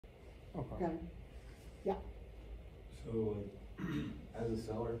Okay. Okay. Yeah. So, as a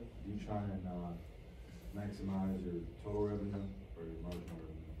seller, do you try and maximize your total revenue or your marginal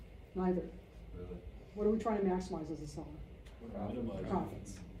revenue? Neither. Really? What are we trying to maximize as a seller? Profit.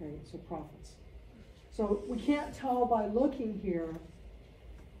 Profits. Okay, so profits. So we can't tell by looking here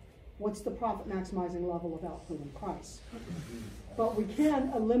what's the profit maximizing level without proving price. But we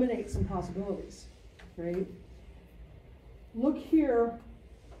can eliminate some possibilities, right? Look here,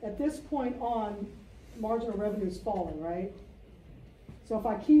 at this point on, marginal revenue is falling, right? So if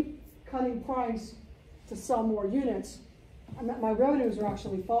I keep cutting price to sell more units, my revenues are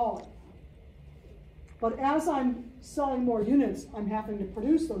actually falling. But as I'm selling more units, I'm having to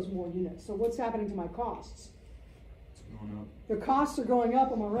produce those more units. So what's happening to my costs? It's going up. The costs are going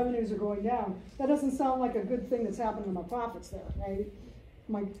up and my revenues are going down. That doesn't sound like a good thing that's happening to my profits there, right?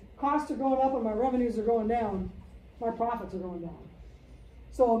 My costs are going up and my revenues are going down. My profits are going down.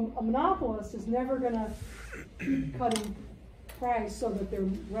 So a monopolist is never going to keep cutting price so that their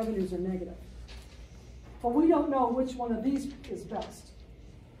revenues are negative. But we don't know which one of these is best.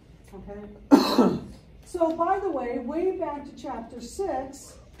 Okay? So by the way back to chapter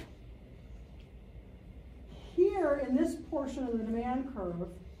 6, here in this portion of the demand curve,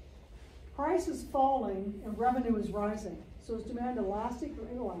 price is falling and revenue is rising. So is demand elastic or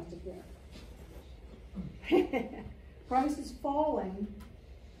inelastic there? Price is falling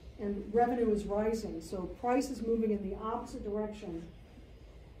and revenue is rising. So price is moving in the opposite direction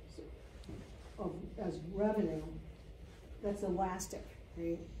as revenue. That's elastic,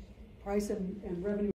 right? Price and revenue